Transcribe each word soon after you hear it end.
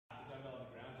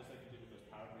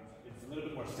little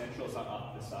bit more central, it's not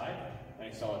off to the side.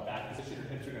 Nice solid back position.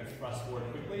 Your hips are going to thrust forward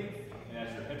quickly, and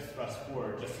as your hips thrust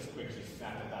forward, just as quick, she's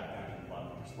snap it back down to the bottom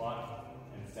of your squat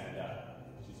and stand up.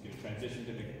 She's going to transition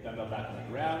to the dumbbell back on the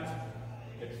ground,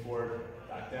 hips forward,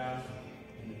 back down,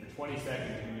 and then for 20 seconds,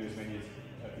 you can do as many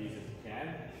of these as you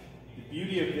can. The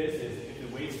beauty of this is if the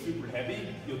weight's super heavy,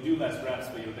 you'll do less reps,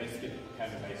 but you'll just get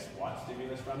kind of a nice squat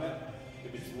stimulus from it.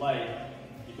 If it's light,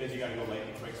 because you got to go light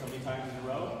and quick so many times in a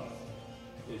row,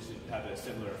 it should have a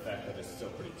similar effect, but it's still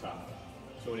pretty tough.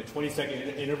 So in a 20-second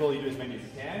interval, you do as many as you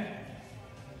can.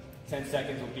 10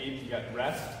 seconds will be, you got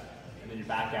rest, and then you're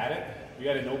back at it. If you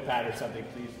got a notepad or something,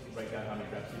 please write down how many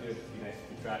reps you do. It'd be nice to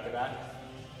keep track of that.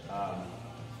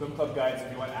 Swim Club guides,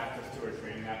 if you want access to our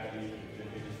training app that we use, you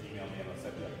can just email me and I'll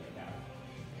set you up an account.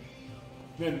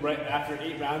 Then right after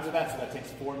 8 rounds of that, so that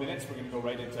takes 4 minutes, we're going to go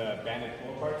right into banded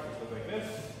pull aparts, which look like this.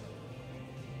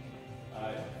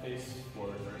 Face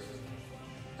forward first.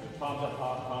 So palms up,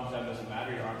 palms down doesn't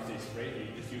matter, your arms stay straight,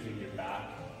 you're just using your back,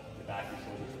 the back of your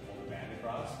shoulders to pull the band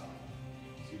across.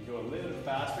 So you go a little bit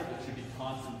faster, but there should be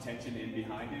constant tension in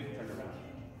behind you, turn around.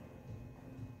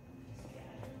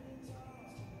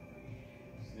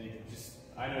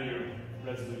 I know your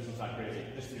resolution's not crazy,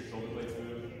 just your shoulder blades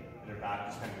move and your back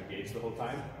just kind of engaged the whole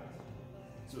time.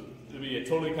 So it'll be a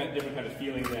totally different kind of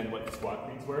feeling than what the squat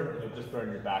cleans were. It'll just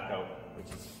burn your back out, which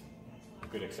is a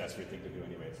good accessory thing to do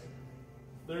anyways.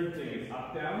 Third thing is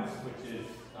up downs, which is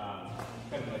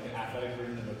kind of like an athletic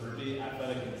version of a burpee.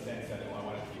 Athletic in the sense that I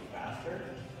want it to be faster.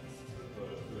 So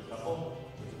do a couple.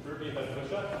 There's a burpee by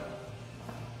push up,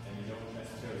 and you don't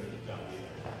necessarily need to jump either.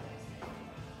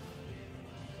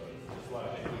 A lot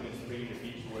of movements, bringing your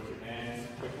feet towards your hands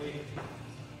quickly,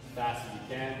 as fast as you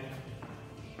can,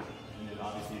 and then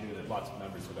obviously you're doing lots of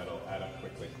numbers, so that'll add up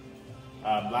quickly.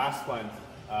 Last one,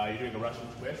 you're doing a Russian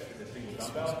twist with a single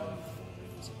dumbbell.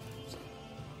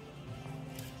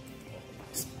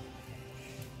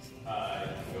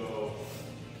 Go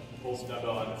pull the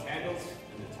dumbbell on its handles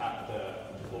and then tap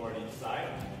the floor on each side.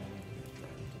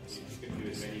 You're just going to do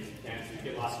as many as you can, so you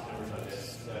get lots of numbers on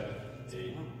this. 7,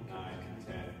 8, 9,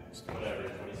 10, whatever,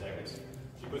 20 seconds.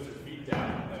 She puts her feet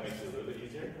down, that makes it a little bit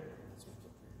easier.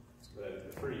 But I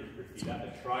prefer you keep your feet up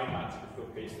and try not to go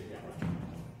face the camera.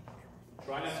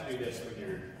 Try not to do this when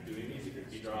you're doing these, if your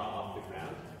feet are off the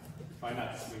ground. Try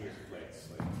not to swing your legs.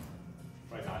 Like,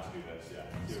 try not to do this, yeah.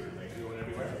 Do your legs going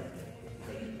everywhere.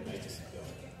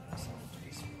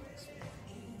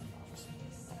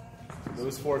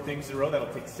 Those 4 things in a row,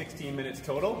 that'll take 16 minutes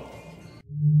total.